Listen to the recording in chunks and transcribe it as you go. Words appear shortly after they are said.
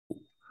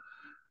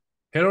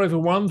Hello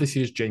everyone, this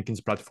is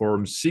Jenkins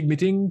Platform SIG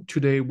meeting.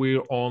 Today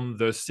we're on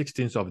the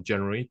 16th of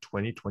January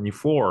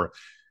 2024.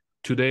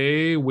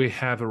 Today we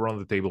have around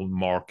the table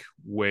Mark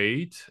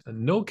Wade,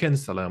 no Ken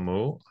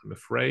Salermo, I'm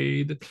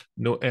afraid,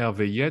 no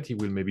Hervé yet, he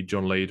will maybe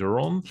join later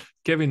on,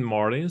 Kevin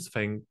Martins,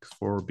 thanks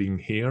for being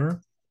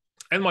here,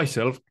 and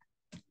myself,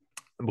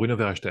 Bruno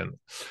Verrechten.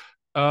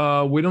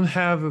 We don't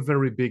have a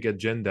very big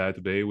agenda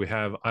today. We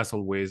have, as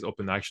always,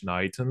 open action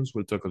items.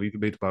 We'll talk a little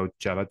bit about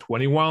Java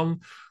 21.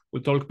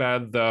 We'll talk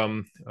about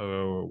the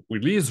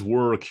release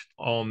work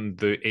on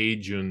the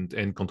agent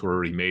and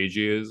controller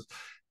images,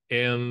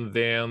 and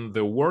then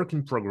the work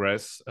in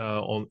progress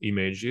on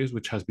images,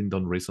 which has been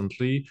done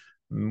recently.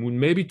 We'll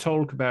maybe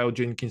talk about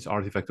Jenkins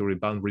Artifactory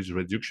boundaries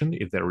reduction,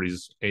 if there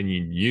is any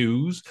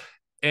news.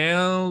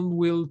 And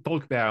we'll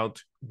talk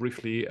about,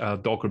 briefly,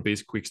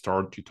 Docker-based quick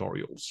start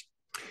tutorials.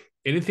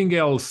 Anything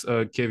else,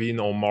 Kevin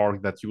or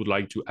Mark, that you would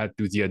like to add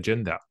to the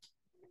agenda?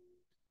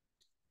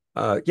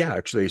 Yeah,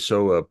 actually,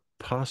 so a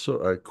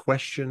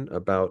question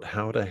about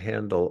how to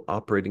handle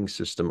operating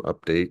system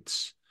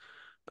updates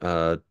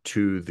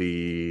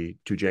to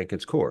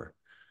Jenkins core.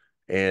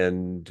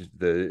 And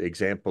the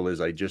example is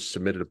I just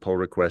submitted a pull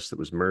request that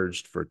was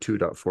merged for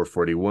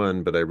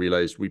 2.441, but I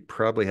realized we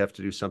probably have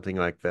to do something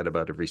like that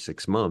about every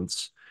 6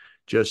 months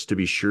just to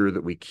be sure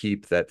that we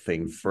keep that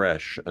thing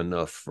fresh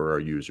enough for our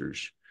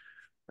users.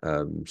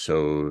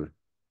 So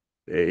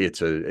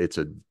it's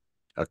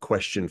a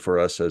question for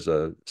us as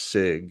a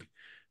SIG.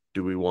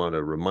 Do we want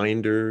a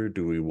reminder?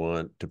 Do we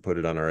want to put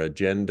it on our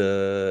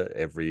agenda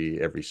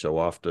every so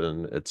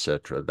often,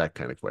 etc.? That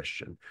kind of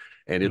question.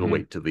 And it'll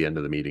wait till the end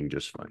of the meeting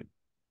just fine.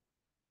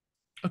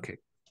 Okay.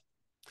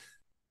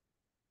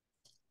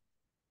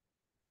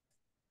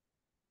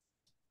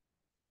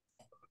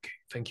 Okay,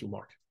 thank you,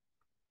 Mark.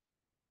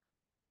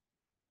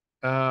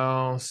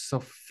 So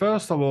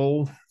first of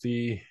all,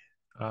 the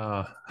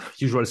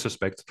usual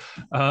suspect,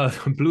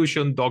 Blue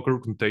Ocean Docker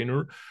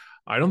container.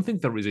 I don't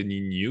think there is any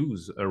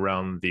news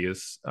around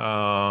this.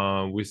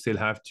 We still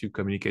have to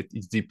communicate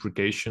its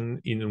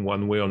deprecation in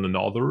one way or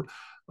another.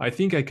 I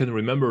think I can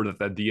remember that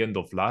at the end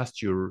of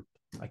last year,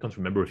 I can't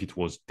remember if it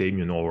was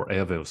Damien or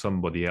Hervé or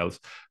somebody else.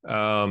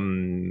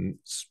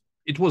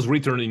 It was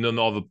written in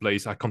another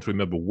place. I can't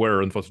remember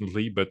where,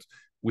 unfortunately, but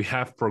we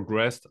have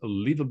progressed a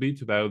little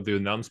bit about the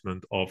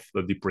announcement of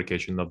the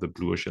deprecation of the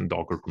Blue Ocean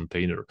Docker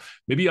container.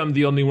 Maybe I'm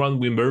the only one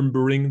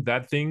remembering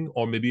that thing,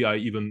 or maybe I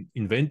even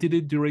invented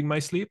it during my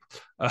sleep.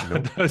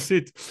 Nope. Does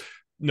it?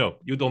 No,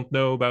 you don't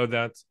know about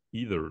that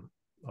either.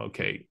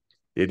 Okay.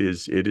 It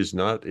is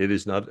not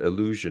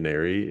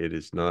illusionary. It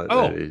is not.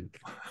 Oh.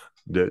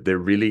 There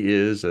really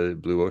is a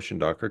Blue Ocean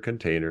Docker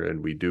container,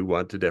 and we do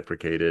want to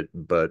deprecate it,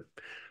 but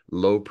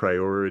low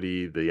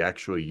priority, the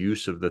actual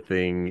use of the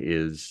thing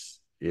is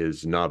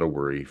not a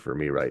worry for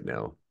me right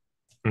now.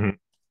 Mm-hmm.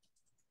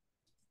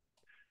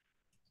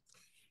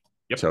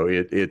 Yep. So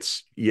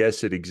it's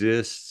yes, it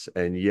exists,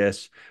 and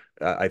yes,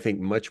 I think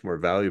much more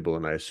valuable,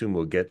 and I assume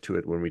we'll get to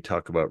it when we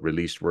talk about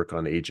released work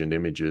on agent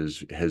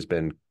images, has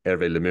been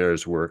Hervé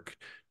Lemaire's work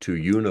to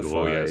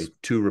unify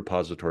two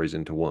repositories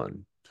into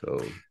one.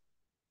 So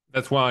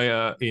that's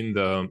why in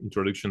the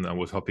introduction, I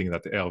was hoping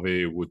that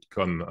Hervé would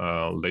come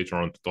later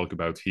on to talk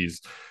about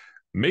his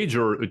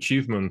major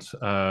achievement,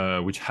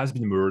 which has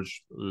been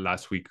merged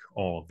last week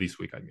or this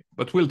week, I mean.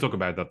 But we'll talk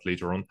about that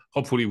later on,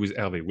 hopefully with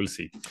Hervé, we'll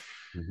see.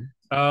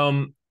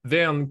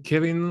 Then,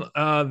 Kevin,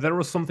 there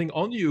was something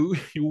on you.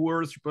 You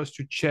were supposed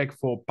to check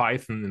for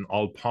Python and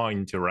Alpine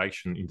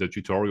interaction in the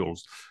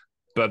tutorials,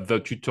 but the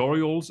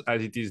tutorials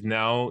as it is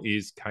now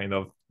is kind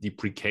of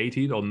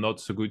deprecated or not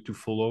so good to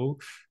follow.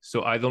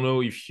 So I don't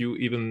know if you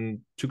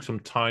even took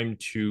some time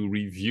to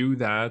review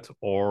that,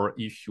 or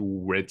if you're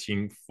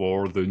waiting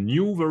for the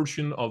new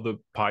version of the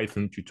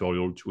Python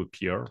tutorial to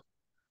appear.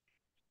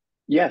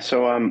 Yeah,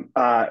 so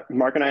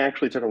Mark and I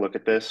actually took a look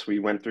at this. We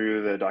went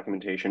through the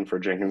documentation for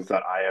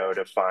Jenkins.io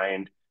to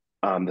find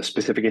the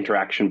specific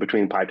interaction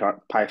between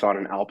Python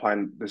and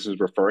Alpine this is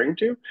referring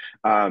to,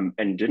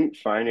 and didn't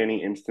find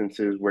any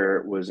instances where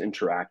it was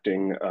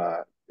interacting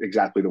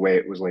exactly the way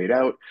it was laid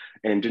out,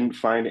 and didn't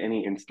find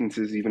any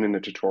instances even in the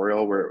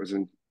tutorial where it was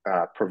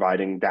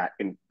providing that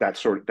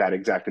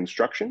exact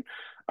instruction.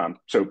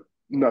 So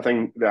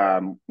nothing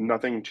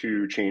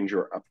to change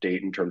or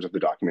update in terms of the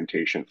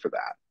documentation for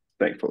that.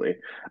 Thankfully,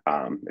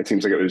 it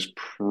seems like it was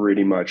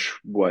pretty much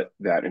what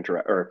that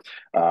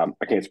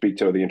I can't speak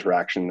to the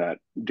interaction that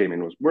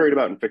Damien was worried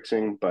about and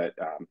fixing, but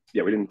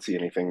yeah, we didn't see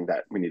anything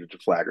that we needed to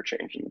flag or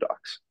change in the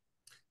docs.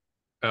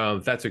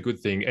 That's a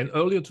good thing. And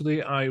earlier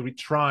today, I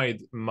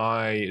retried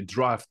my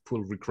draft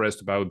pull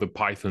request about the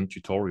Python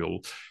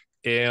tutorial.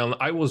 And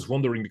I was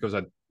wondering, because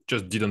I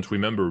just didn't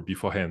remember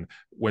beforehand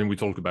when we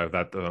talked about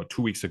that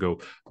 2 weeks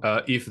ago,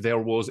 if there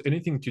was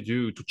anything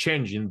to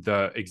change in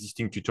the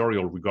existing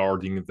tutorial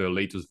regarding the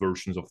latest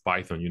versions of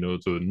Python, you know,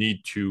 the need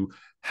to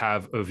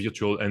have a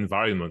virtual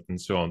environment and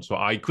so on. So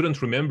I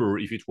couldn't remember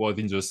if it was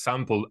in the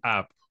sample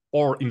app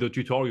or in the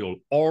tutorial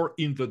or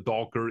in the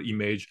Docker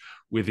image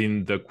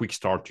within the Quick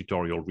Start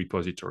tutorial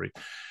repository.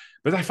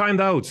 But I find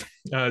out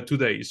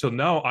today. So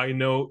now I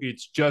know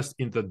it's just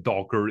in the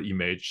Docker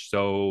image.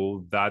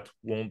 So that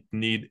won't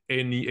need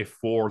any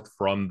effort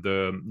from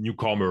the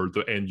newcomer,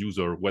 the end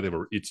user,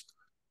 whatever. It's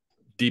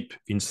deep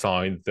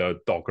inside the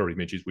Docker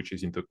images, which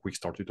is in the quick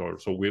start tutorial.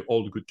 So we're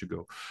all good to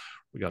go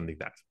regarding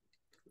that.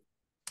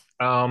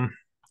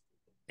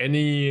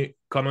 Any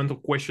comment or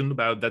question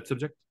about that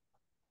subject?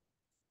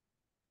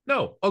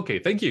 No. Okay,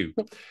 thank you.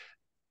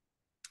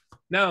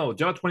 Now,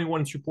 Java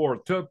 21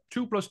 support,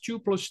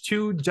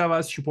 2+2+2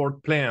 Java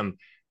support plan.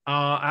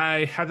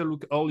 I had a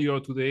look earlier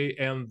today,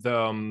 and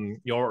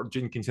your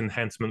Jenkins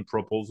enhancement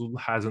proposal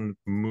hasn't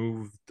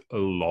moved a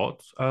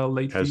lot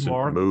lately, Hasn't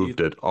Mark.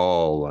 moved at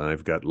all, and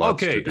I've got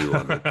lots to Okay. do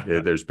on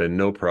it. There's been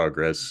no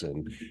progress,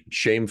 and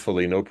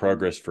shamefully no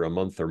progress for a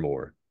month or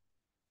more.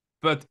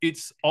 But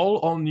it's all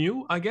on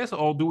you, I guess,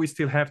 or do we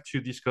still have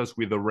to discuss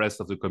with the rest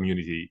of the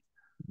community?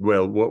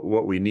 Well,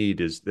 what we need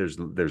is there's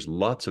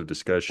lots of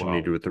discussion Wow.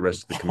 needed with the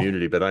rest of the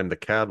community, but I'm the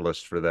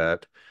catalyst for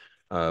that.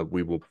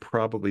 We will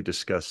probably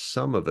discuss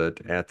some of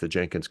it at the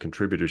Jenkins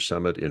Contributor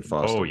Summit in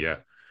Foston. Oh, yeah.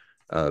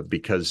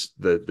 Because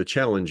the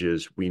challenge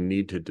is we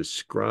need to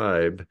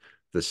describe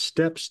the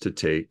steps to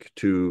take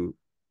to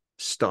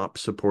stop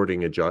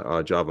supporting a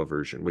Java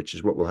version, which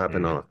is what will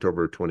happen on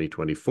October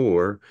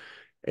 2024.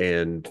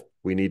 And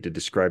we need to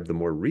describe the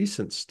more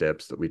recent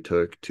steps that we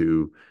took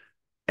to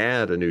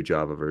add a new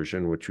Java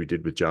version, which we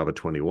did with Java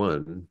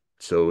 21.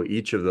 So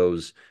each of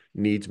those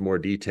needs more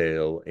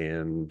detail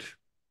and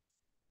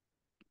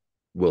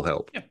will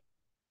help. Yeah.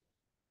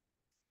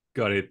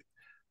 Got it.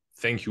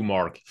 Thank you,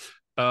 Mark.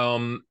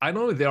 I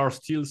know there are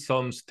still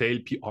some stale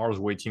PRs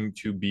waiting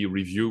to be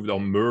reviewed or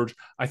merged.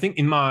 I think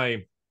in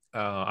my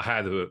I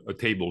had a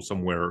table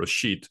somewhere, a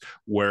sheet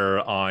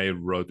where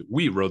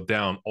we wrote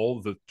down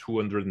all the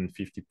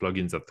 250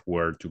 plugins that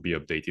were to be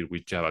updated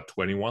with Java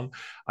 21.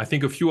 I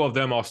think a few of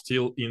them are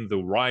still in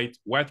the right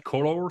white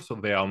color, so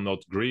they are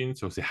not green,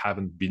 so they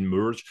haven't been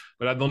merged.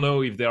 But I don't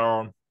know if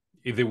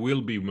they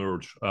will be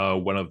merged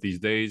one of these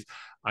days.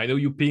 I know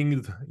you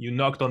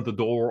knocked on the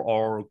door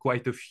or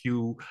quite a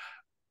few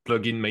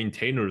plugin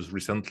maintainers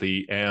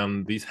recently,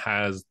 and this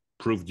has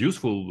proved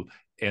useful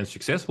and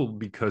successful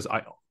because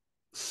I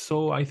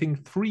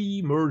think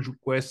 3 merge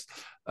requests,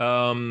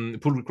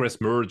 pull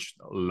requests merged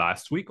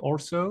last week or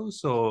so.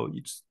 So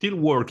it's still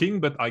working,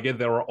 but I guess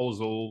there are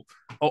also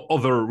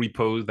other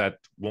repos that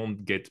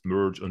won't get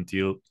merged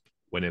until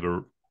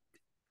whenever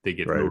they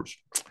get merged.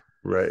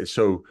 Right.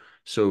 So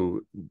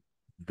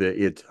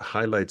it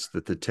highlights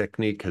that the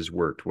technique has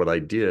worked. What I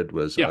did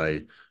was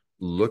I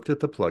looked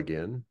at the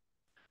plugin,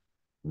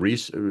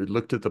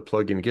 looked at the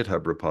plugin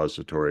GitHub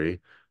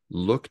repository,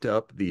 looked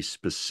up the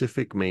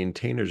specific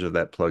maintainers of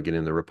that plugin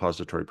in the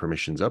repository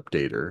permissions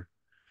updater,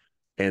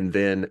 and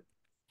then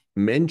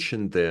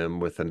mentioned them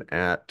with an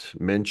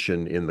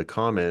mention in the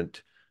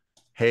comment,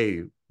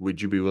 hey,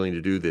 would you be willing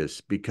to do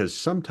this? Because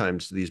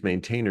sometimes these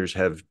maintainers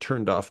have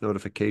turned off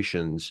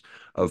notifications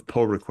of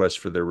pull requests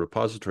for their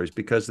repositories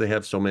because they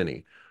have so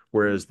many,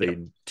 whereas they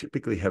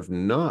typically have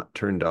not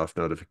turned off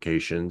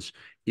notifications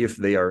if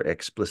they are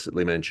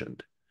explicitly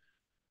mentioned.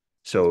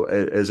 So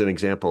as an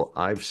example,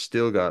 I've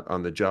still got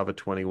on the Java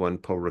 21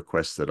 pull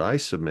requests that I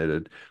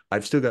submitted,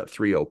 I've still got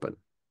 3 open.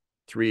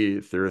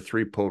 There are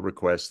 3 pull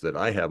requests that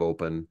I have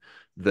open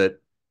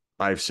that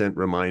I've sent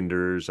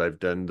reminders, I've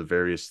done the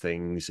various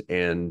things,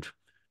 and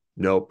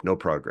nope, no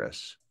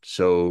progress.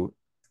 So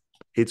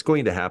it's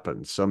going to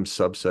happen. Some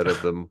subset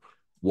of them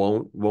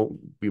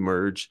won't be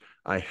merged.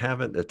 I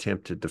haven't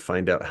attempted to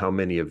find out how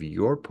many of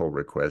your pull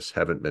requests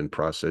haven't been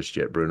processed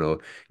yet, Bruno.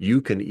 You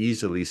can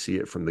easily see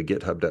it from the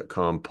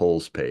github.com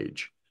polls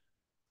page.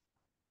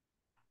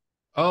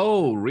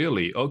 Oh,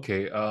 really?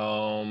 Okay.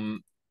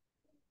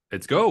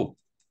 Let's go.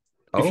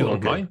 If you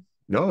don't mind.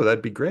 No,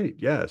 that'd be great.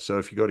 Yeah. So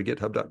if you go to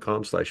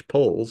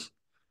github.com/polls,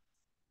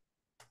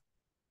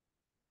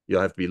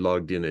 you'll have to be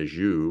logged in as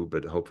you,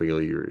 but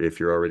hopefully if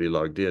you're already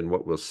logged in,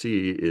 what we'll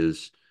see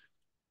is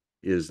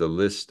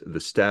the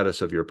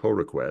status of your pull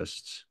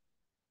requests.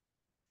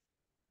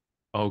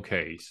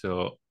 Okay,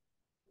 so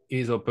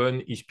is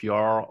open,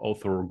 HPR,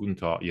 author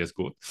Gunther, yes,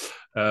 good.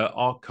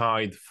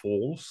 Archive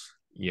false,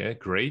 yeah,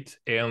 great.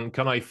 And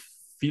can I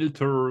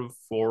filter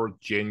for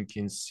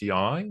Jenkins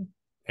CI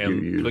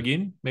and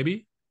plugin,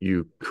 maybe?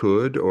 You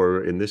could,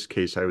 or in this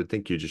case, I would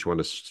think you just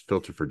want to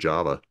filter for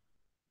Java.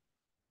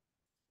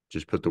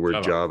 Just put the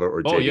word Java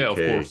or JDK. Oh, yeah, of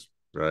course.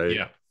 Right?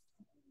 Yeah.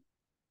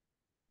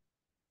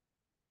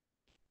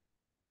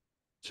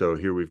 So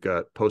here we've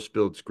got post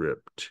build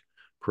script,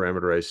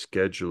 parameterized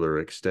scheduler,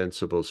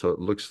 extensible. So it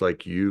looks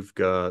like you've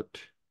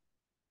got,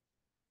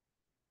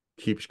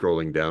 keep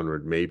scrolling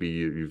downward. Maybe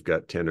you've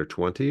got 10 or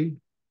 20.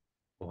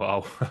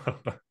 Wow.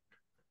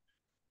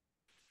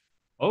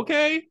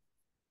 Okay.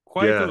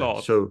 Quite a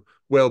lot. So,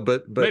 well,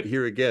 but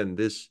here again,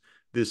 this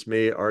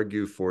may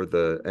argue for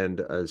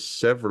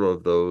several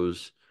of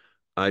those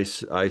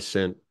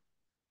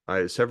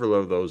several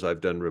of those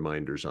I've done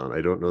reminders on.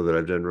 I don't know that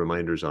I've done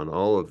reminders on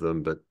all of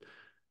them, but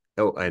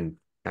and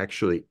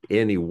actually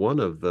any one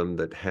of them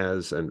that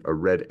has a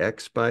red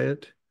X by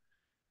it,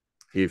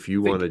 if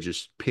you want to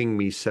just ping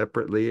me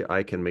separately,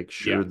 I can make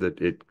sure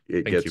that it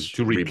Thank you gets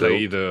to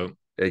replay rebuilt. the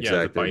the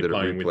Exactly, that it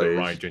pipeline with the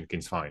right replays.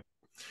 Jenkins file.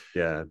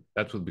 Yeah.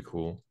 That would be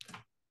cool.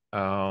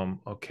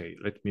 Okay,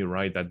 let me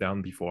write that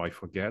down before I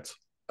forget.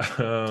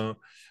 A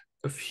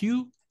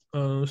few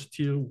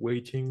still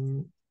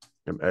waiting.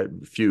 A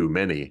few,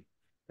 many,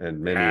 and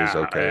many is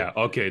okay. Yeah,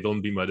 okay,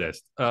 don't be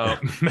modest. Yeah,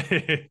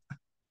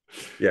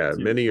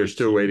 still many are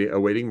still waiting.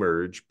 awaiting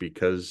merge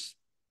because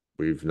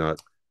we've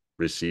not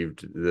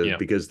received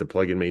because the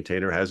plugin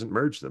maintainer hasn't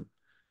merged them.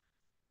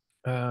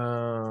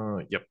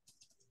 Yep.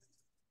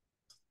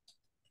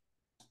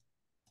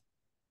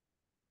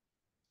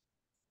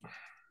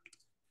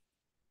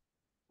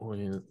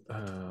 Well,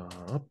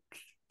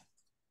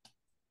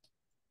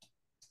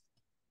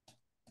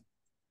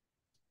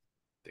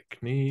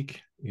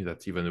 technique,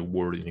 that's even a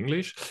word in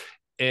English.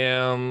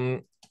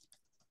 And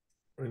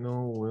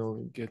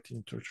we'll get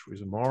in touch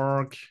with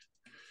Mark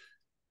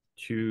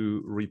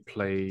to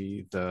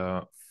replay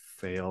the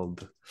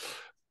failed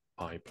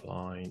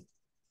pipeline.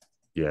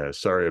 Yeah,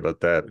 sorry about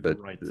that, but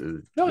right.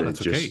 No,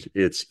 that's okay.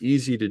 It's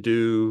easy to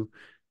do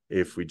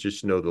if we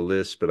just know the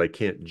list, but I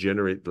can't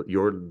generate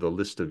the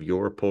list of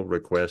your pull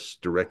requests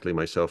directly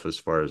myself as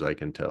far as I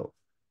can tell.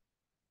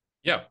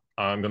 Yeah,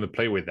 I'm going to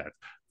play with that.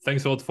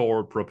 Thanks a lot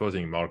for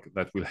proposing, Mark.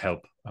 That will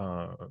help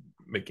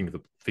making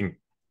the thing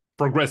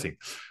progressing.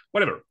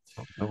 Whatever.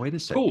 Oh, wait a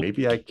sec. Cool.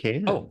 Maybe I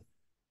can. Oh,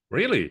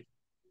 really?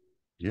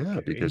 Yeah,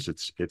 okay. Because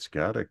it's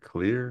got a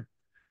clear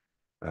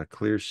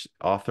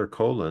author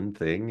colon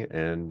thing,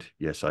 and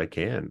yes, I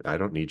can. I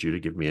don't need you to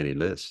give me any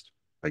list.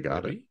 I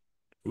got it.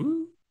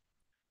 Ooh.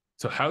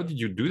 So how did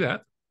you do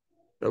that?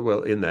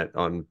 Well, in that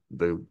on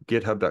the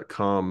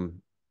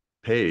github.com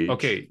page.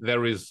 Okay,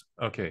 there is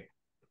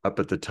up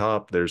at the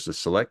top, there's a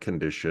select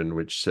condition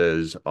which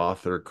says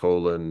author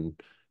colon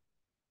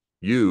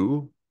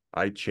you.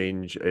 I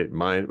change it.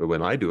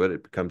 When I do it,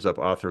 it comes up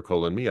author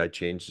colon me. I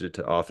changed it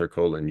to author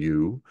colon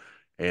you,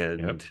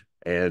 and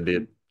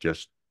it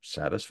just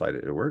satisfied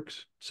it. It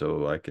works,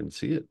 so I can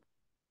see it.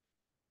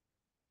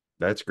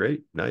 That's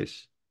great.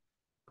 Nice.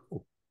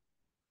 Cool.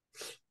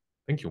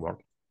 Thank you,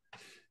 Mark.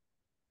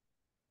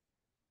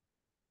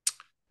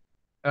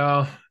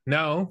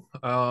 Now,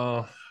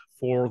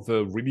 for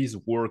the release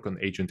work on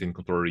agent and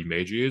controller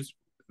images,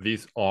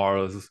 this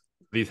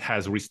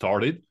has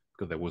restarted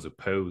because there was a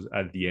pause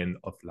at the end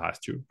of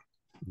last year.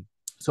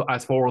 So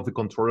as for the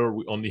controller,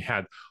 we only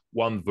had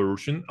one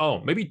version. Oh,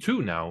 maybe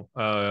two now,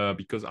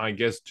 because I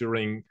guess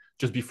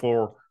just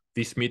before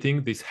this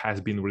meeting, this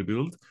has been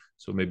rebuilt.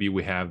 So maybe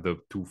we have the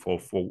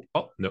 2.4.4.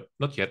 Oh, no,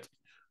 not yet.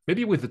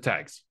 Maybe with the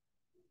tags.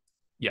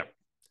 Yeah.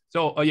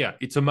 So yeah,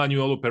 it's a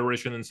manual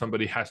operation and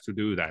somebody has to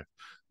do that.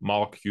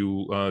 Mark,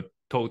 you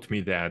taught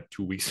me that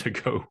 2 weeks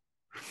ago.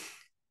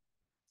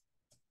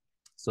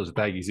 So the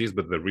tag exists,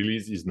 but the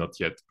release is not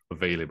yet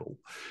available.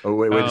 Oh,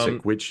 wait a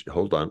sec.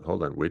 Hold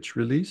on. Which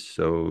release?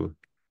 So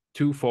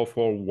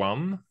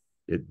 2.4.4.1.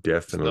 It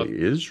definitely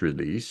is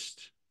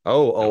released.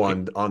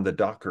 Okay. on the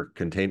Docker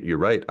container. You're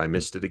right. I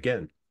missed it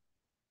again.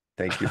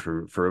 Thank you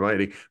for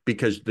reminding,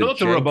 because the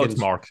Jenkins,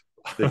 Mark.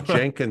 the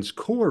Jenkins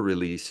core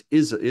release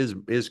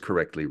is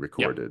correctly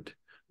recorded,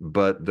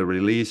 but the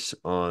release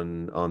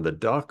on the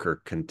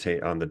Docker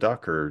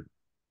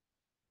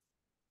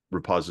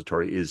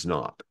repository is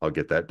not. I'll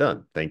get that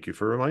done. Thank you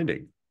for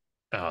reminding.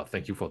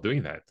 Thank you for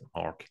doing that,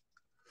 Mark.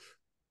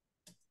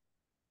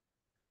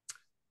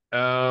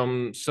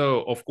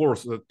 So of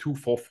course, the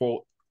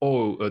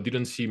 2.4.4.0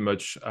 didn't see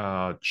much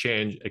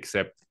change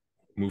except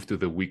move to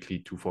the weekly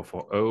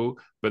 2.4.4.0,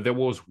 but there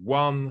was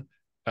one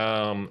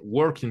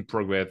work in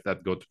progress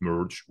that got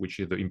merged, which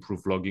is the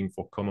improved logging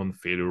for common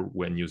failure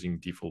when using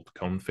default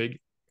config.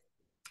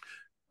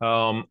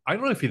 I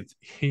don't know if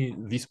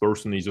this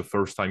person is a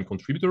first-time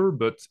contributor,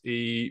 but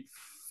he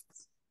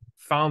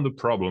found a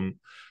problem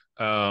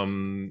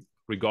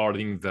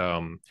regarding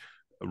the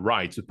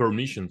rights, the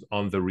permissions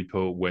on the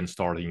repo when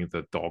starting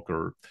the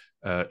Docker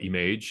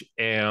image.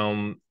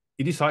 And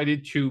he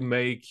decided to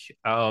make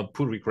a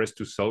pull request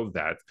to solve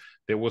that.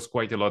 There was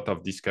quite a lot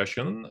of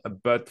discussion,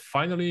 but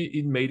finally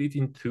it made it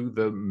into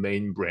the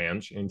main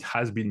branch and it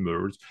has been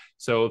merged.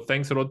 So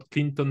thanks a lot,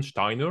 Clinton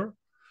Steiner,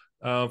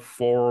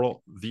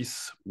 for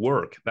this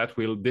work. That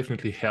will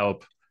definitely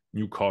help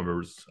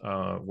newcomers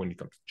when it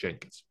comes to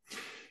Jenkins.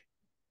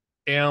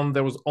 And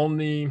there was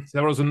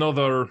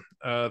another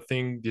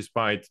thing,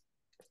 despite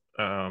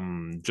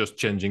just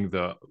changing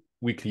the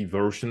weekly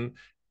version.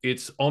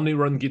 It's only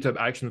run GitHub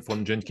action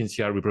from Jenkins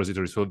CI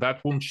repository. So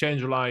that won't change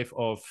the life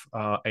of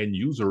end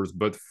users,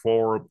 but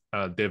for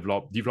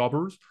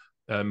developers,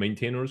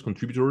 maintainers,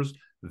 contributors,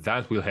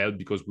 that will help,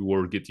 because we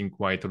were getting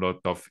quite a lot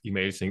of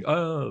emails saying,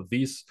 oh,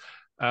 this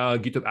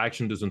GitHub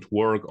action doesn't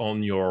work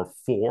on your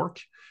fork.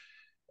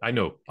 I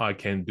know I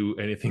can't do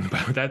anything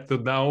about that. So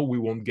now we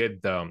won't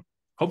get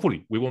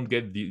hopefully we won't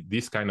get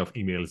this kind of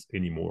emails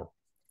anymore.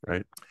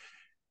 Right.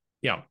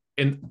 Yeah.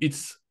 And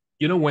it's,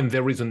 when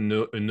there is an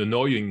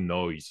annoying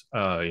noise,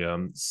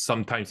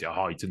 sometimes,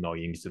 it's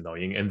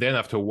annoying. And then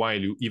after a while,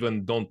 you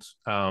even don't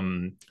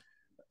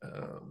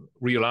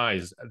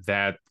realize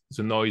that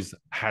the noise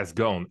has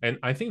gone. And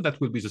I think that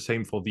will be the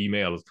same for the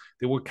emails.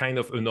 They were kind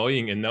of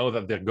annoying, and now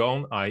that they're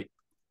gone, I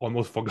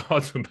almost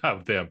forgot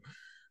about them.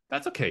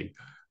 That's okay.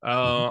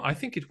 I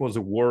think it was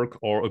a work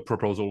or a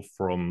proposal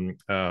from,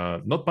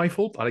 not my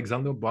fault,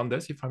 Alexander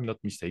Brandes, if I'm not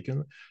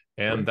mistaken.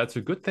 And Right. that's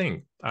a good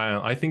thing.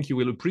 I think you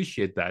will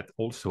appreciate that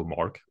also,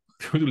 Mark.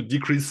 It will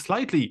decrease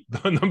slightly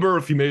the number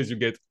of emails you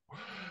get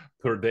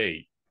per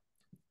day.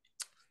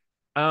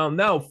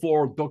 Now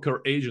for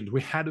Docker Agent,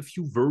 we had a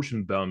few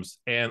version bumps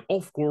and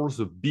of course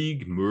a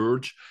big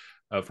merge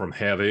from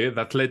Hervé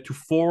that led to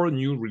 4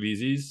 new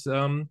releases.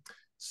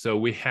 So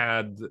we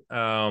had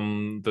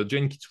the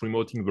Jenkins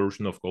remoting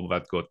version of course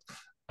that got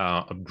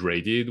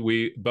upgraded.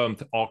 We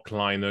bumped Arch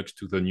Linux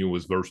to the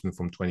newest version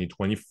from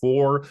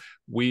 2024.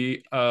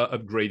 We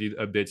upgraded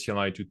update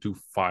CLI to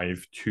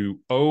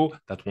 2.5.2.0.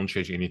 That won't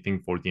change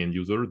anything for the end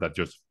user. That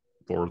just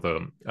for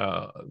the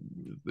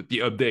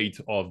update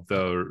of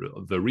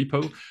the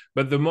repo.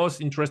 But the most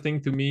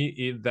interesting to me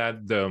is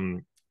that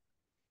the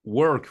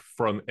work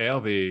from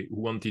Hervé, who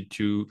wanted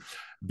to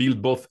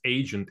build both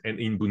agent and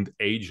inbound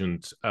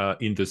agent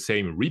in the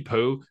same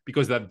repo,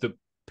 because that the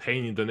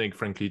pain in the neck,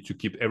 frankly, to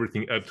keep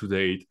everything up to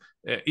date.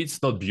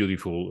 It's not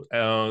beautiful.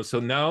 So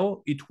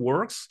now it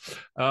works.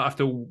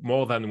 After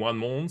more than 1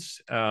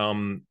 month,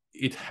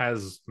 it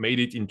has made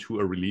it into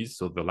a release,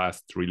 so the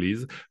last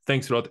release.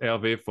 Thanks a lot,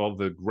 Hervé, for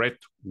the great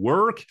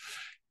work.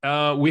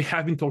 We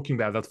have been talking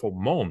about that for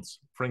months,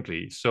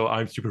 frankly. So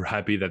I'm super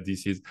happy that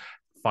this is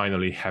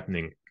finally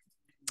happening.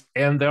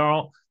 And there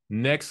are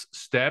next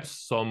steps,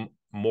 some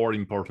more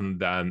important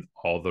than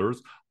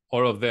others.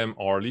 All of them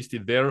are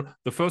listed there.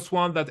 The first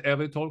one that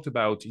Hervé talked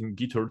about in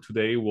Gitter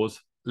today was,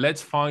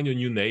 let's find a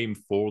new name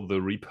for the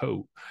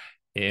repo.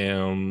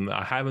 And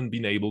I haven't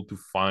been able to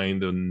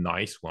find a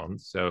nice one.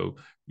 So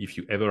if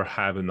you ever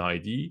have an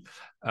idea,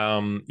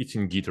 it's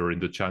in Gitter in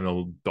the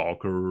channel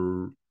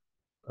Docker,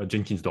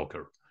 Jenkins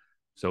Docker.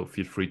 So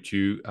feel free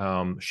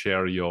to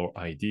share your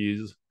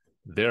ideas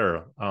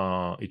there.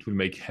 It will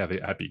make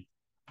Hervé happy.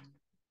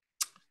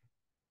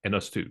 And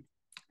us too.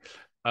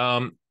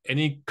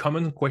 Any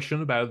common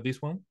question about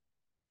this one?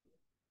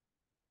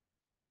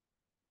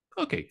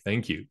 Okay,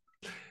 thank you.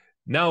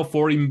 Now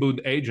for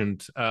inbound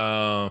agent,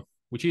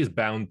 which is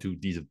bound to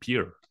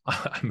disappear,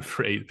 I'm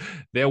afraid.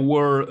 There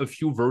were a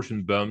few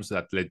version bumps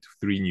that led to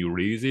 3 new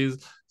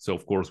releases. So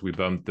of course we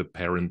bumped the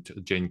parent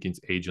Jenkins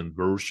agent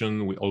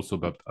version. We also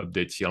bumped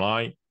update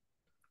CLI.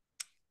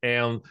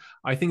 And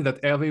I think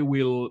that Hervé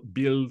will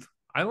build,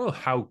 I don't know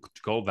how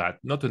to call that,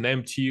 not an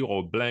empty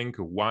or blank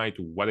or white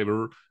or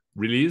whatever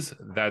release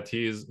that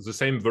is the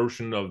same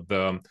version of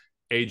the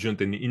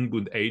agent and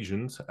inbound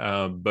agent,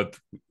 but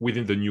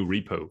within the new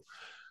repo.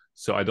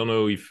 So I don't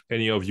know if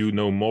any of you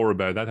know more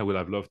about that. I would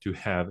have loved to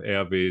have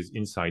Hervé's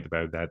insight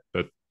about that.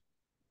 But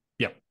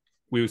yeah,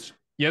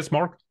 yes,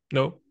 Mark?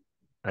 No?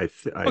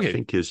 Okay.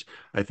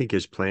 I think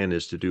his plan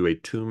is to do a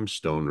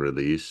tombstone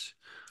release.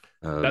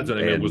 That's the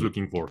name I was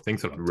looking for.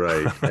 Thanks a lot.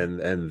 Right,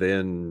 and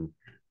then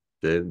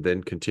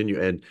continue.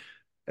 And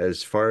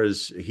as far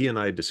as he and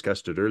I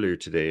discussed it earlier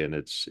today, and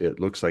it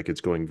looks like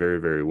it's going very,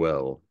 very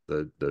well.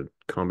 The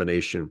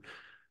combination.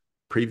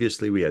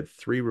 Previously, we had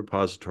 3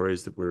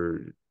 repositories that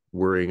were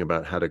worrying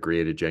about how to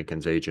create a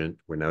Jenkins agent.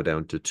 We're now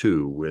down to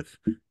 2 with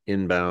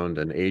inbound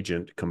and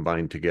agent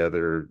combined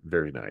together.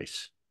 Very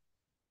nice.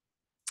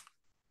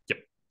 Yep.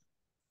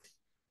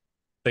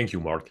 Thank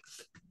you, Mark.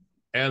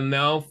 And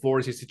now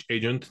for SSH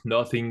agent,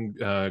 nothing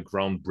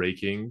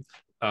groundbreaking.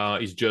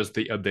 It's just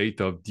the update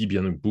of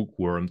Debian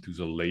Bookworm to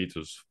the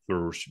latest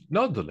version.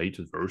 Not the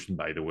latest version,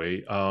 by the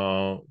way,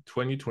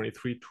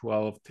 2023,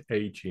 12,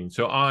 18.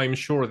 So I'm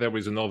sure there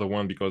is another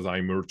one because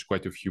I merged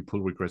quite a few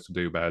pull requests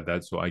today about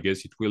that. So I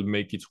guess it will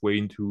make its way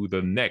into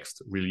the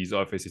next release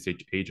of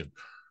SSH agent.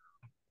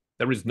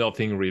 There is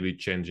nothing really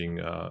changing,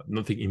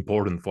 nothing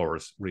important for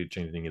us really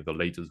changing in the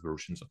latest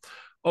versions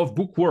of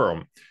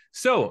Bookworm.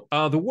 So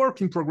the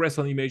work in progress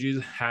on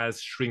images has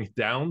shrunk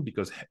down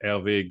because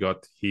Hervé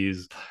got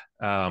his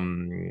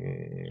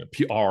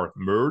PR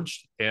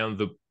merged, and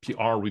the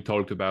PR we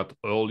talked about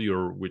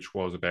earlier, which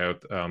was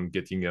about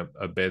getting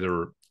a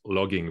better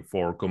logging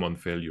for common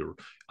failure,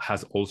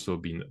 has also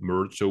been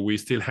merged. So we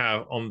still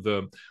have on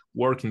the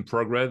work in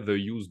progress the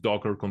use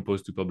Docker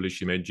Compose to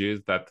publish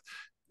images that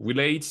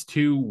relates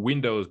to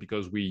Windows,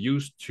 because we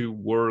used to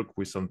work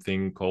with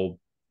something called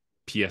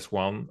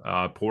PS1,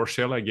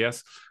 PowerShell, I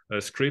guess,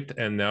 script.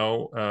 And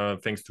now,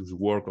 thanks to the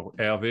work of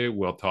Hervé,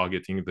 we're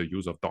targeting the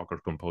use of Docker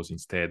Compose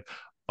instead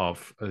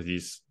of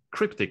this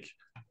cryptic,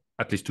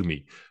 at least to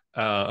me,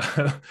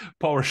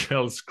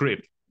 PowerShell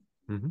script.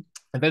 Mm-hmm.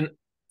 And then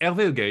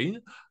Hervé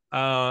again,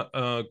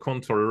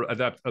 controller,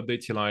 adapt,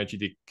 update CLI,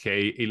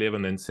 JDK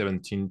 11 and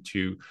 17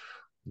 to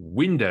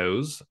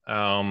Windows,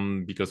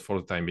 because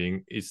for the time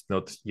being, it's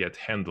not yet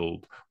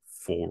handled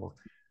for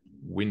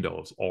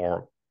Windows,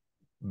 or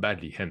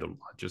badly handled.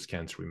 I just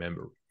can't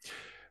remember.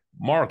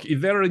 Mark,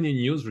 is there any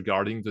news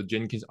regarding the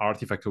Jenkins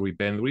Artifactory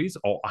boundaries,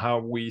 or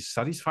are we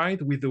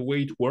satisfied with the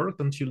way it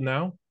worked until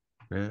now?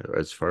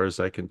 As far as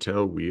I can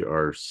tell, we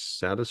are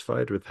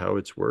satisfied with how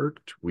it's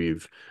worked.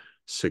 We've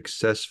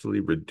successfully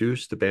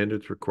reduced the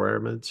bandwidth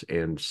requirements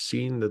and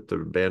seen that the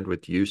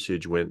bandwidth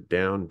usage went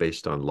down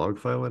based on log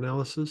file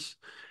analysis.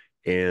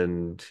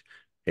 And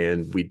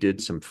we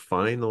did some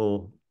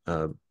final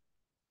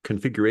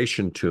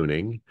configuration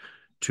tuning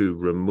to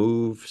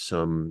remove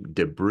some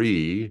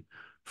debris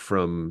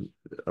from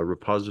a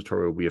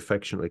repository we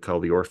affectionately call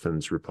the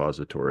orphans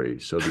repository.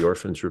 So the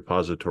orphans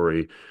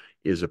repository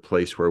is a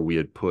place where we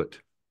had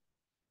put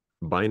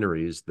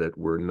binaries that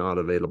were not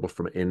available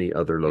from any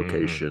other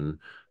location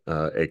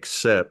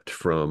except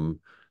from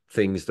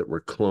things that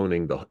were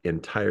cloning the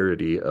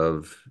entirety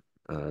of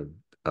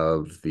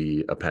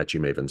the Apache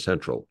Maven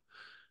Central.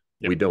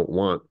 Yep. We don't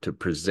want to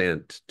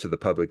present to the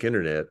public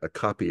internet a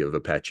copy of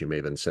Apache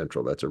Maven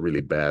Central. That's a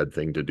really bad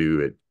thing to do.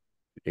 It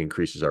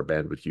increases our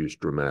bandwidth use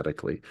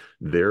dramatically.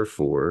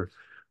 Therefore,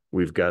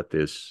 we've got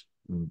these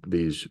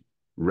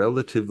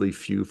relatively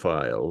few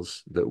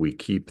files that we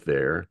keep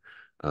there.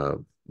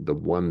 The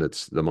one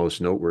that's the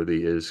most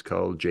noteworthy is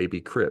called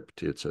JB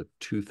Crypt. It's a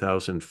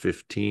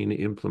 2015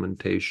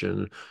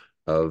 implementation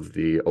of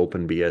the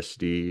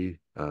OpenBSD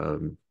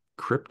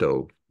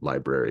crypto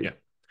library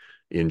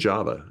in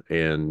Java.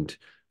 And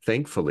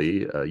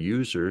thankfully, a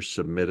user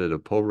submitted a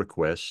pull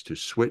request to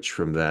switch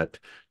from that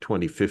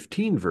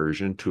 2015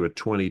 version to a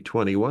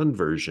 2021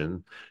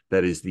 version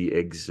that is the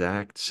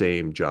exact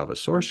same Java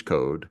source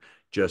code,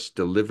 just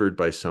delivered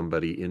by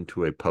somebody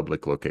into a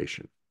public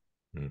location.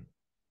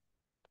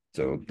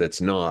 So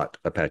that's not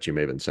Apache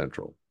Maven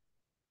Central.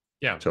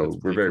 Yeah. So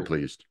we're very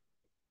pleased.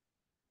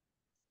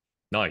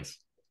 Nice.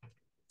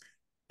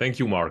 Thank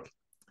you, Mark.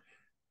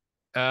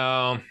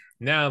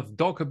 Now,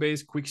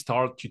 Docker-based quick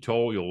start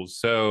tutorials.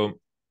 So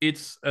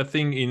it's a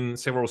thing in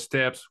several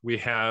steps. We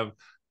have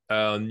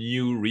a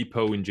new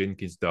repo in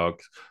Jenkins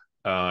docs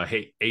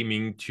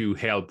aiming to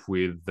help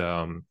with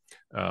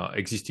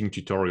existing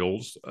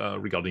tutorials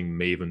regarding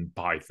Maven,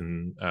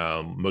 Python,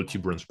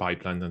 multi-branch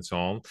pipelines, and so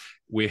on.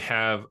 We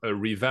have a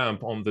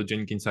revamp on the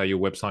Jenkins.io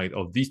website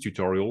of these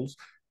tutorials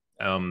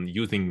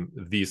using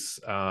this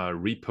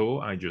repo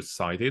I just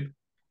cited.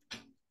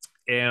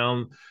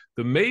 And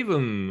the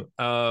Maven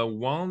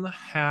one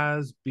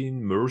has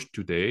been merged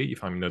today,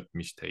 if I'm not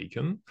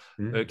mistaken.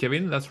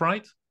 Kevin, that's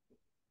right?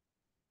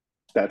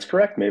 That's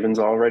correct. Maven's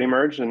already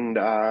merged, and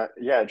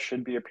yeah, it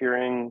should be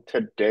appearing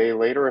today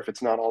later if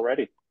it's not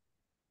already.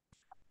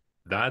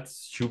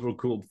 That's super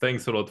cool.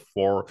 Thanks a lot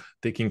for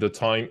taking the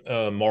time,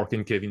 Mark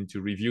and Kevin,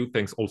 to review.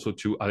 Thanks also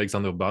to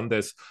Alexander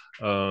Bandes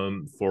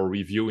for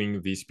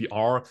reviewing this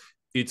PR.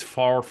 It's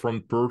far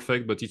from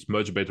perfect, but it's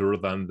much better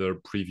than the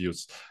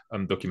previous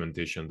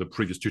documentation, the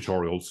previous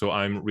tutorial. So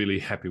I'm really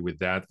happy with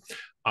that.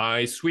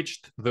 I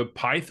switched the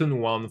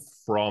Python one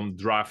from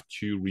draft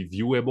to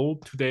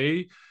reviewable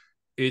today.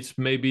 It's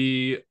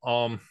maybe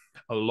a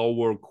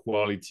lower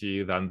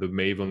quality than the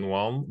Maven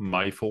one,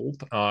 my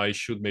fault. I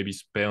should maybe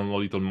spend a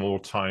little more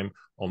time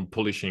on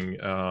polishing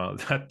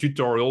that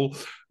tutorial.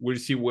 We'll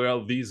see where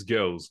this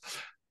goes.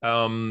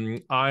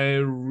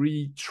 I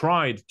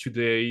retried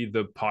today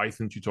the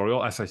Python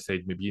tutorial, as I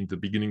said, maybe in the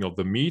beginning of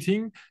the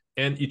meeting,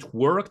 and it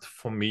worked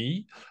for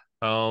me.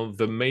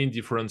 The main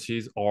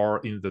differences are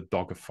in the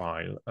Docker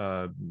file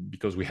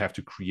because we have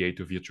to create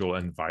a virtual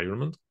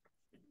environment.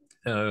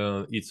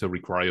 It's a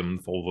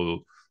requirement for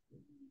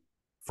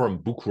from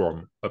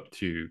Bookworm up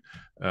to,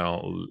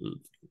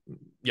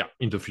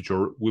 in the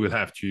future, we will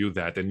have to use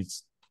that, and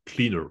it's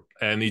cleaner,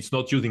 and it's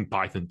not using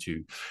Python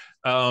too.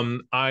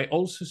 I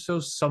also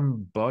saw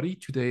somebody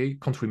today,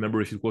 can't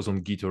remember if it was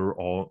on Gitter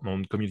or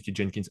on Community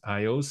Jenkins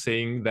IO,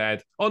 saying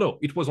that, oh no,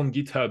 it was on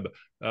GitHub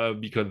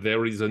because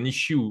there is an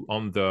issue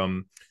on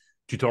the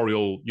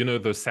tutorial,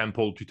 the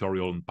sample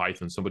tutorial in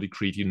Python. Somebody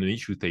created an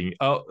issue saying,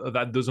 oh,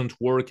 that doesn't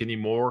work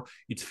anymore.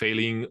 It's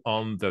failing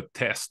on the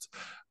test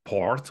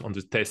part, on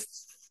the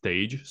test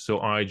stage.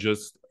 So I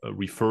just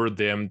referred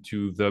them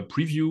to the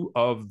preview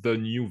of the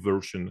new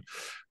version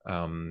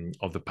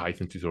of the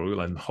Python tutorial,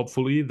 and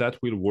hopefully that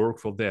will work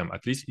for them.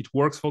 At least it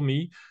works for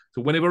me.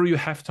 So whenever you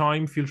have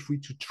time, feel free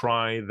to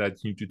try that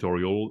new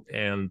tutorial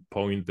and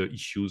point the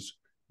issues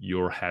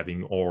you're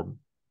having, or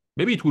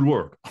maybe it will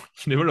work.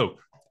 You never know.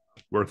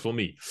 Works for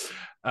me.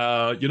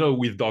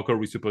 With Docker,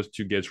 we're supposed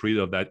to get rid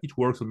of that. It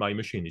works on my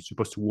machine. It's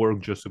supposed to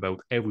work just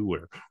about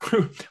everywhere.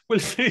 We'll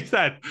see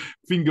that.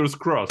 Fingers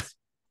crossed.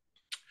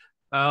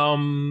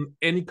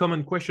 Any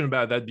comment, question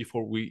about that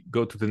before we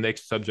go to the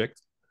next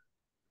subject?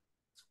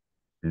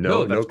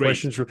 No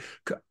questions.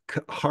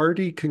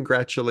 Hearty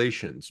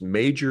congratulations.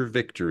 Major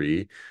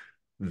victory.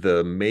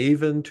 The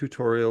Maven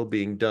tutorial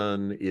being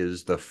done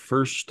is the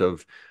first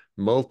of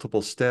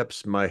multiple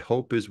steps. My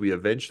hope is we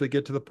eventually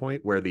get to the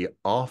point where the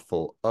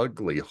awful,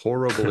 ugly,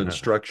 horrible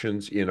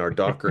instructions in our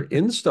Docker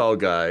install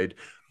guide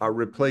are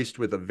replaced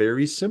with a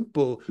very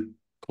simple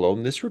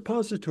clone this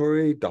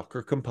repository,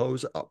 Docker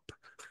compose up.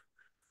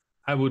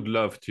 I would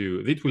love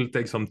to. It will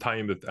take some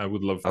time, but I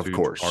would love to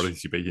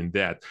participate in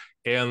that.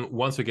 And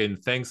once again,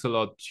 thanks a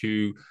lot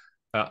to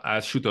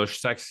Ashutosh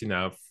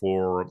Saxena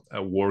for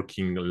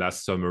working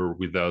last summer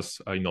with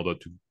us in order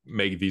to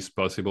make this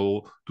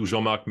possible, to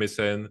Jean-Marc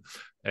Messen,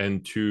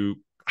 and to,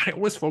 I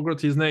always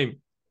forgot his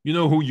name. You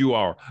know who you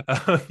are,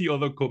 the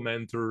other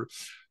commenter.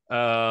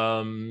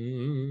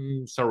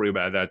 Sorry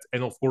about that.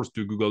 And of course,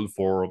 to Google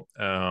for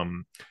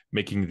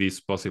making this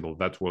possible.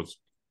 That was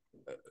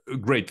a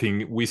great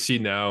thing. We see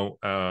now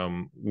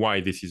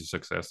why this is a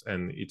success,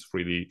 and it's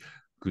really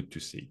good to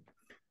see.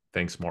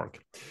 Thanks, Mark.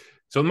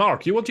 So,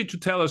 Mark, you wanted to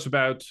tell us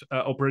about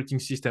operating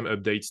system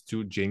updates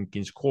to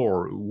Jenkins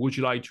core. Would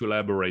you like to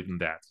elaborate on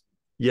that?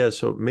 Yeah,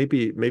 so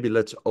maybe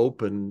let's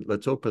open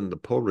the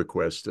pull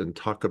request and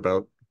talk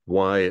about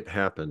why it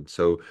happened.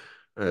 So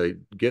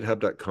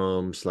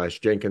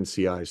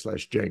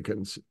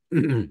github.com/JenkinsCI/Jenkins.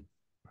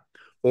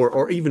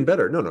 or even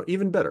better,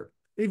 even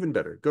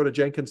better. Go to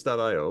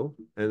jenkins.io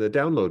and the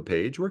download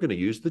page, we're going to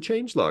use the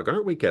changelog,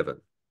 aren't we, Kevin?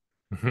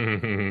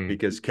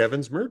 Because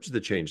Kevin's merged the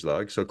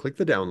changelog. So click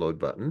the download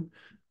button.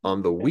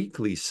 On the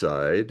weekly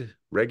side,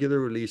 regular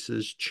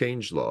releases,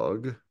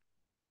 changelog.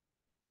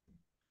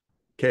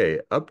 Okay,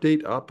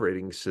 update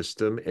operating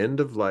system, end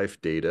of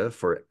life data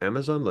for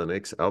Amazon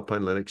Linux,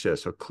 Alpine Linux. Yeah,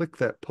 so click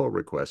that pull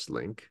request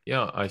link.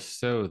 Yeah, I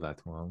saw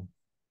that one.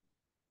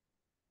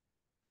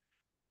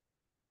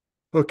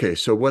 Okay,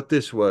 so what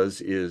this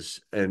was is,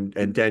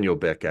 and Daniel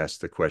Beck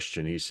asked the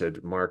question. He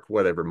said, Mark,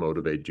 whatever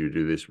motivated you to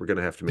do this, we're going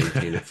to have to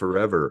maintain it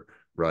forever,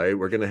 right?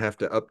 We're going to have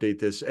to update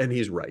this. And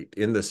he's right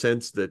in the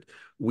sense that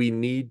we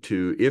need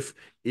to,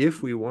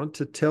 if we want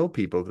to tell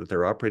people that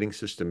their operating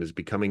system is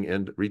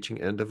reaching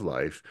end of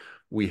life,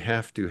 we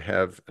have to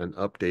have an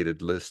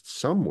updated list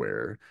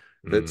somewhere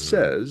that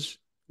says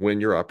when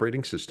your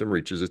operating system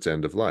reaches its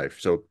end of life.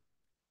 So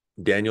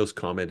Daniel's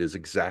comment is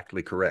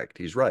exactly correct.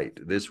 He's right.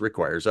 This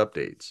requires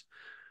updates.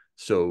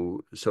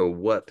 So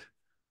what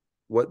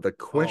the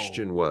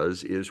question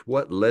was is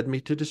what led me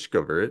to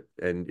discover it,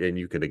 and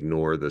you can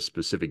ignore the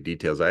specific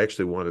details. I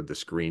actually wanted the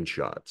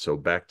screenshot. So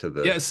back to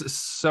the yes,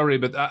 sorry,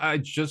 but I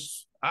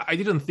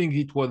didn't think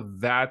it was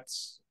that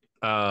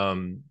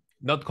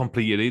not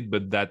completed,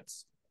 but that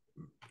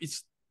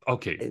it's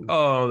okay.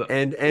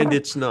 And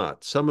it's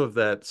not. Some of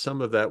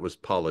that was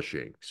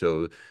polishing.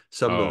 So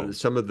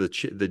some of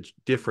the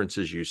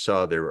differences you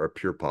saw there are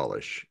pure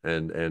polish,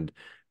 and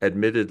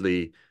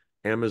admittedly,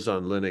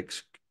 Amazon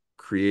Linux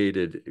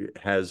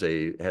has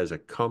a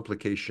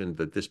complication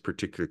that this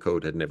particular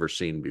code had never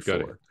seen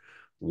before.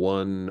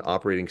 One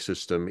operating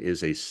system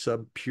is a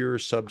pure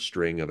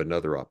substring of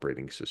another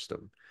operating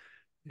system.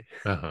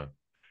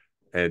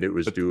 And it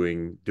was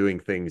doing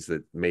things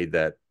that made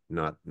that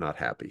not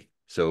happy.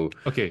 So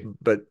okay,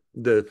 but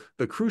the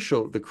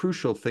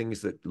crucial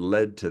things that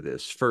led to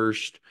this.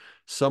 First,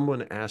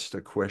 someone asked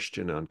a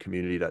question on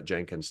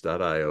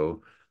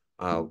community.jenkins.io.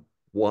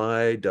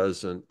 Why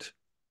doesn't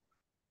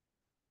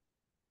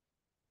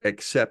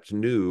accept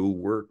new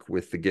work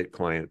with the Git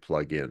client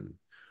plugin?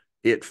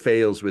 It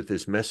fails with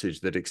this message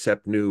that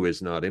accept new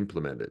is not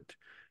implemented.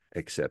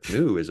 Accept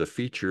new is a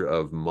feature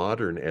of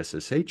modern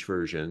SSH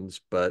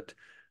versions, but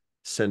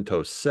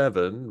CentOS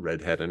 7,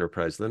 Red Hat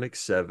Enterprise Linux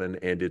 7,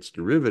 and its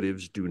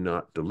derivatives do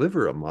not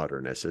deliver a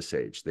modern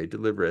SSH. They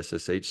deliver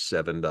SSH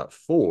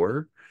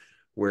 7.4,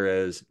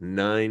 whereas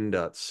 9.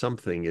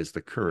 something is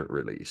the current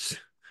release.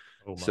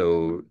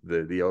 So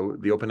the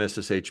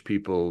OpenSSH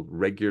people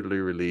regularly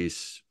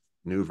release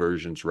new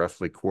versions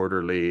roughly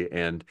quarterly,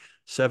 and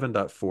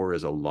 7.4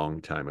 is a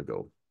long time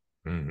ago.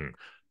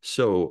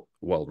 So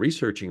while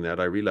researching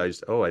that, I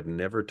realized, I'd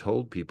never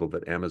told people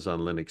that Amazon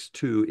Linux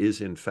 2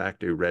 is in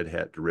fact a Red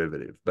Hat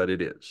derivative, but it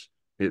is.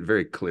 It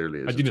very clearly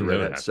is. It's a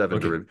Red Hat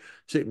 7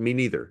 derivative. Me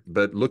neither,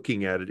 but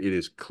looking at it, it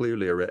is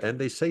clearly and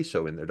they say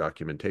so in their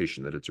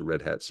documentation that it's a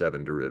Red Hat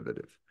 7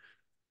 derivative.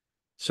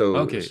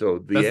 So the that's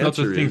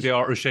answer not a thing is they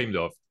are ashamed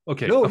of.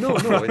 Okay. No.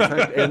 In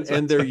fact,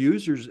 and their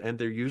users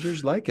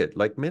like it.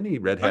 Like many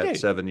Red Hat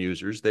 7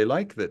 users, they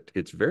like that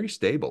it's very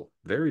stable,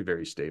 very,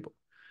 very stable.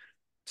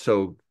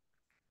 So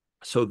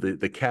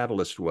the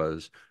catalyst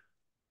was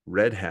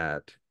Red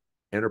Hat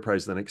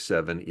Enterprise Linux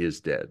 7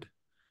 is dead.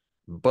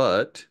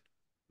 But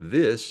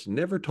this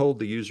never told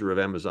the user of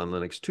Amazon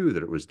Linux 2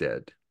 that it was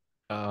dead.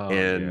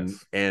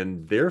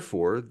 And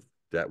therefore,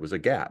 that was a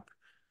gap.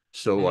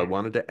 So I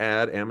wanted to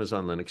add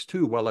Amazon Linux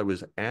 2. While I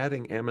was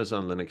adding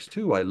Amazon Linux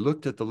 2, I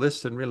looked at the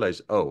list and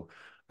realized,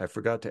 I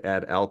forgot to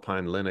add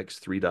Alpine Linux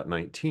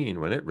 3.19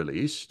 when it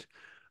released.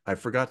 I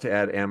forgot to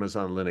add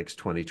Amazon Linux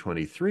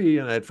 2023,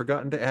 and I had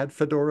forgotten to add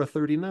Fedora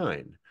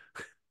 39.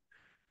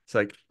 It's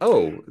like,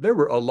 there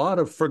were a lot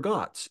of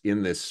forgots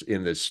in this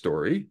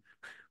story.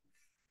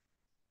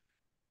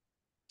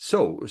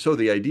 So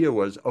the idea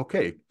was,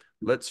 okay,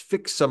 let's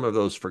fix some of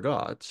those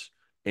forgots,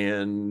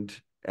 and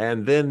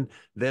then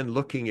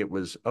looking, it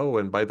was,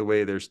 and by the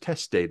way, there's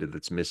test data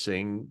that's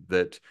missing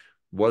that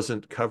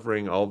wasn't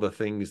covering all the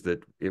things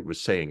that it was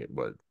saying it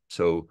would.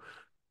 So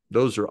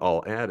those are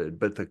all added.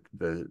 But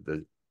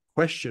the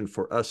question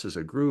for us as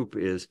a group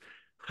is,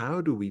 how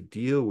do we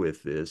deal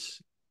with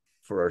this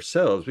for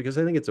ourselves, because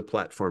I think it's a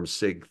platform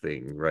SIG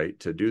thing, right?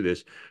 To do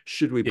this,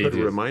 should we put It a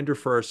is. reminder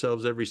for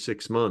ourselves every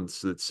 6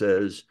 months that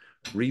says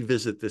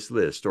revisit this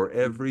list, or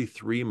every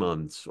 3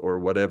 months, or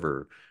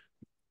whatever?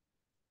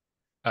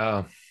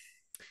 Uh,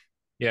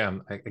 yeah,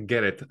 I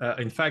get it.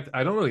 In fact,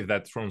 I don't know if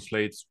that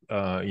translates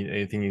in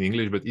anything in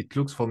English, but it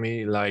looks for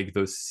me like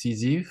the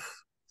Sisyphus.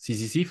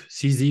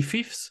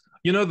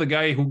 You know, the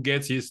guy who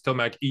gets his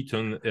stomach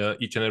eaten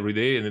each and every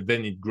day, and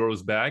then it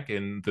grows back,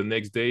 and the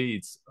next day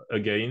it's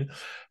again.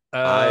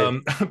 I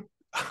Um,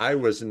 I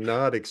was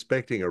not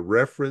expecting a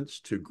reference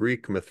to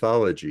Greek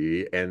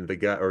mythology, and the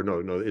guy, or no,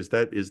 is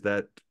that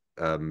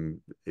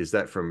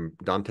from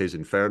Dante's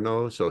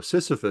Inferno? So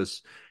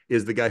Sisyphus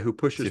is the guy who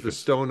pushes the Sisyphus.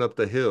 stone up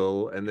the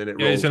hill, and then it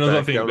Yeah, it's rolls another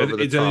back thing, down but over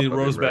the it's then it top of him,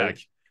 rolls right? back.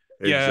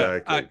 Yeah,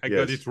 Exactly. I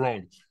got Yes. it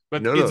wrong,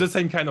 but No, it's the no.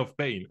 same kind of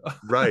pain.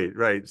 Right,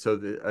 right. So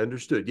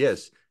understood.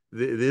 Yes,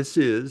 this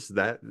is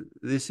that.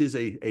 This is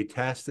a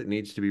task that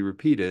needs to be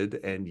repeated,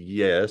 and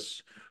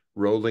yes,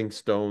 rolling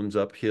stones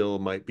uphill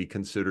might be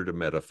considered a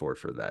metaphor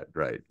for that,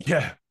 right?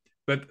 Yeah,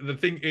 but the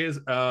thing is,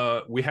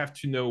 we have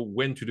to know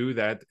when to do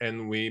that,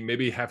 and we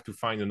maybe have to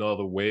find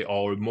another way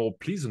or a more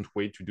pleasant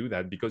way to do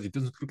that because it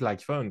doesn't look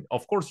like fun.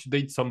 Of course, you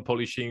did some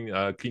polishing,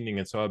 cleaning,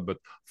 and so on, but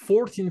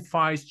 14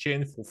 files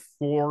chain for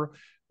 4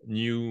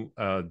 new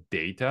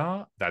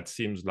data, that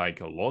seems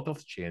like a lot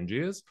of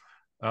changes.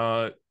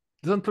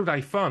 Doesn't look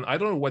like fun. I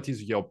don't know what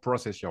is your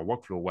process, your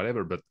workflow,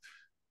 whatever, but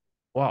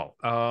wow,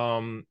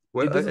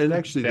 Well, it doesn't and look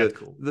actually, that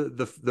cool.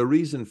 the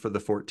reason for the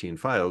 14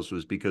 files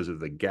was because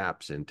of the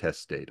gaps in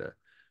test data,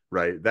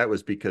 right? That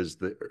was because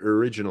the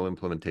original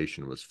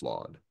implementation was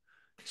flawed.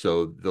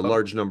 So the Oh,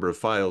 large number of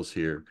files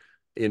here,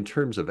 in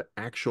terms of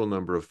actual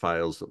number of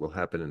files that will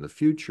happen in the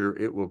future,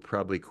 it will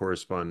probably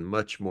correspond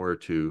much more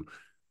to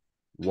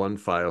one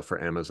file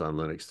for Amazon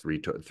Linux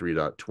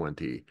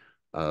 3.20,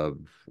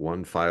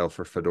 one file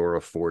for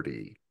Fedora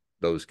 40,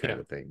 those kind yeah.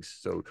 of things.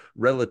 So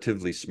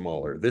relatively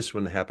smaller. This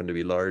one happened to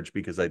be large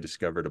because I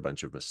discovered a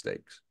bunch of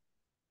mistakes.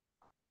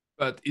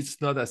 But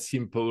it's not as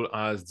simple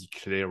as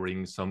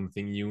declaring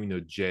something new in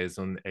a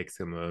JSON,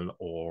 XML,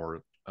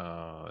 or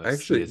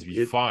Actually, CSV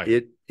it file.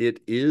 it it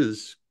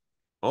is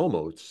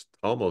almost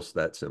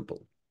that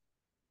simple.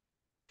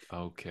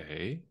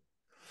 Okay.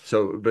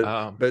 So,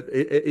 Um, but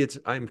it's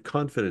I'm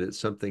confident it's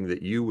something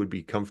that you would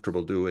be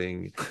comfortable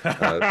doing.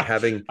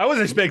 Having I was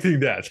expecting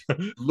that.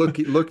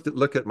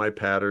 look at my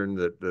pattern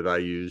that I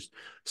used,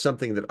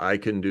 something that I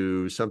can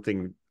do,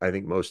 something I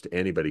think most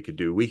anybody could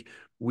do.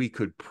 We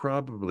could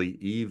probably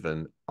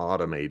even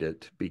automate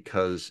it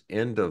because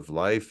end of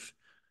life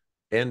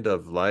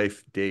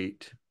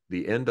date,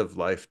 the end of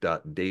life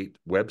dot date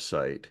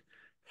website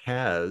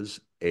has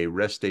a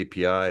REST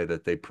API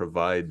that they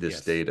provide this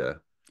Yes, data.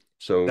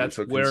 So that's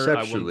so where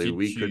I conceptually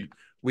wanted to.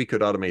 we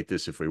could automate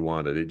this if we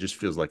wanted. It just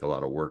feels like a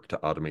lot of work to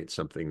automate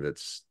something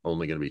that's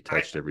only going to be I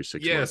touched every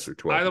 6 months yes, or I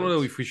 12 don't know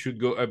months. if we should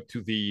go up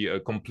to the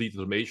complete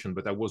automation,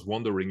 but I was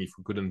wondering if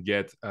we couldn't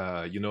get,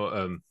 not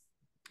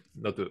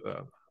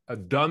a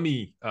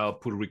dummy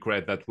pull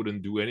request that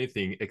wouldn't do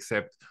anything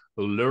except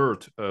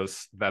alert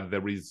us that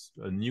there is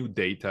a new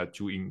data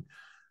to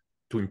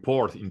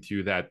import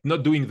into that,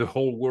 not doing the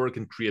whole work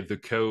and create the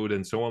code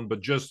and so on,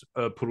 but just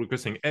pull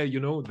requesting, hey,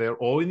 they're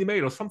all in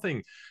email or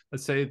something.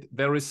 Let's say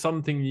there is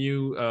something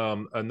new,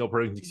 an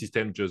operating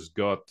system just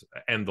got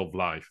end of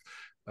life.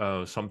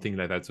 Something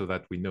like that, so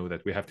that we know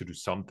that we have to do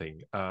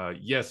something.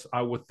 Yes,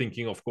 I was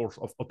thinking, of course,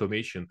 of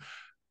automation.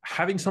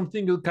 Having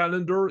something in the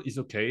calendar is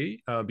okay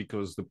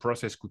because the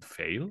process could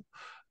fail.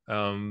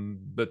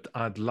 But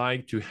I'd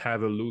like to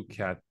have a look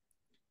at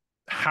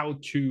how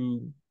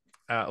to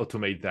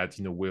automate that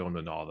in a way or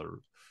another.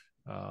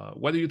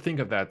 What do you think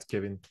of that,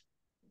 Kevin?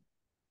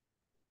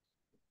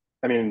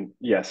 I mean,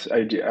 yes,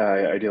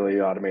 ideally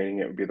automating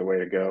it would be the way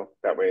to go.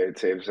 That way it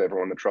saves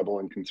everyone the trouble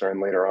and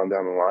concern later on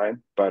down the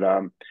line. But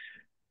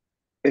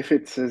if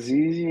it's as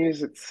easy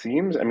as it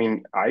seems, I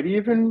mean, I'd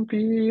even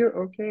be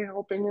okay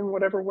helping in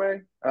whatever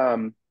way.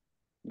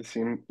 It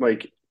seem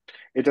like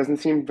it doesn't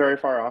seem very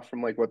far off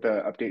from like what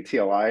the update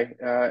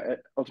CLI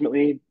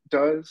ultimately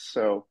does.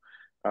 So,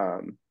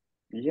 um,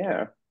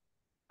 yeah.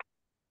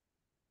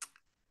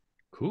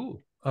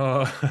 Cool.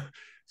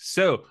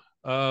 So,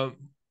 uh,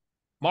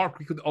 Mark,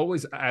 we could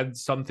always add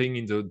something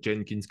in the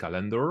Jenkins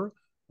calendar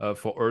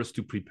for us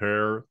to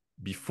prepare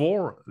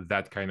before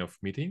that kind of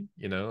meeting,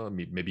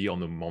 maybe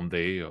on a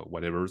Monday or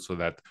whatever, so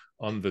that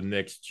on the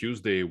next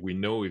Tuesday, we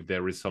know if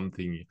there is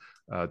something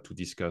to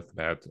discuss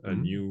about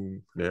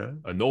Yeah.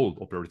 an old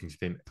operating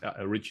system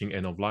reaching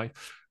end of life.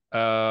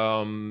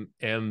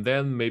 And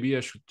then maybe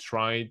I should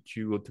try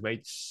to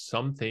automate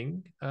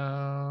something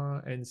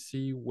and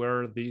see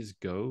where this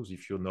goes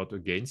if you're not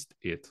against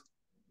it.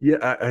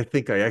 Yeah, I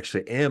think I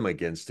actually am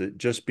against it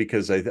just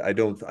because I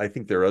don't I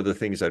think there are other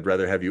things I'd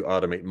rather have you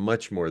automate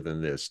much more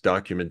than this,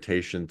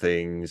 documentation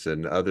things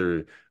and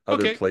other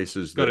Okay,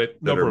 places got it.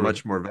 No that are problem.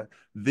 much more.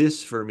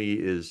 This for me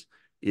is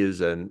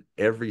an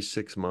every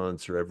 6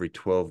 months or every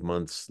 12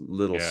 months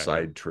little Yeah, yeah.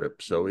 side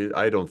trip. So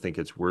I don't think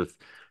it's worth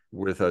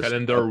us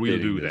Calendar will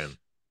updating do this. then.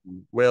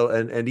 Well,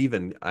 and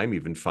even I'm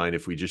even fine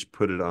if we just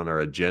put it on our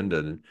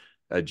agenda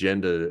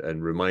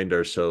and remind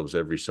ourselves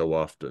every so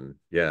often.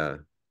 Yeah.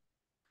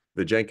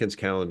 The Jenkins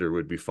calendar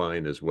would be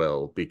fine as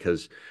well,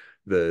 because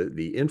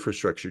the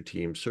infrastructure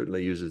team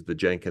certainly uses the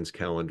Jenkins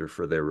calendar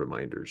for their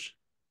reminders.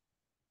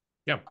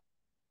 Yeah.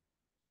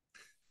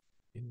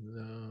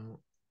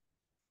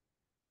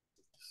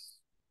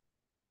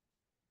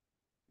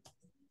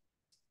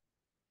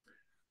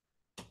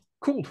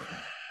 Cool.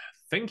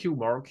 Thank you,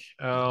 Mark.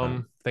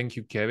 Thank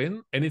you,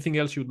 Kevin. Anything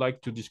else you'd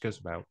like to discuss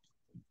about?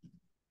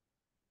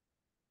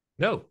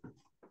 No.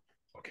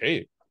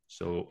 Okay.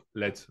 So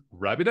let's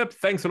wrap it up.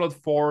 Thanks a lot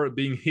for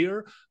being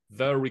here.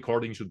 The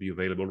recording should be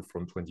available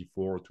from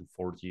 24 to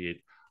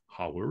 48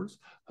 hours,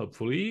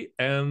 hopefully.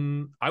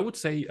 And I would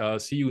say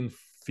see you in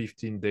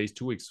 15 days,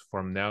 2 weeks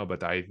from now,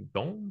 but I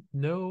don't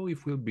know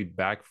if we'll be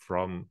back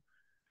from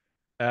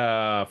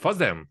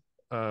FOSDEM.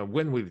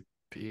 When will it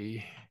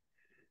be?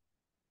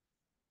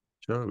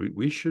 So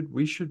we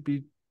should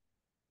be.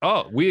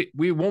 Oh,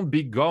 we won't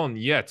be gone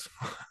yet.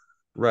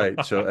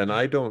 Right. So, and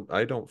I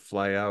don't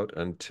fly out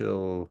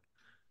until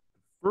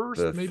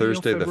First, the maybe of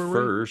Thursday the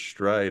February. 1st,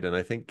 right? And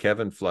I think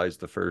Kevin flies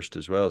the 1st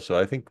as well. So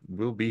I think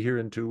we'll be here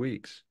in 2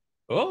 weeks.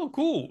 Oh,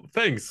 cool.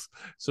 Thanks.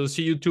 So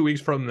see you 2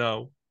 weeks from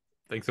now.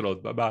 Thanks a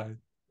lot. Bye-bye.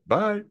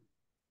 Bye.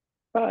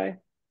 Bye.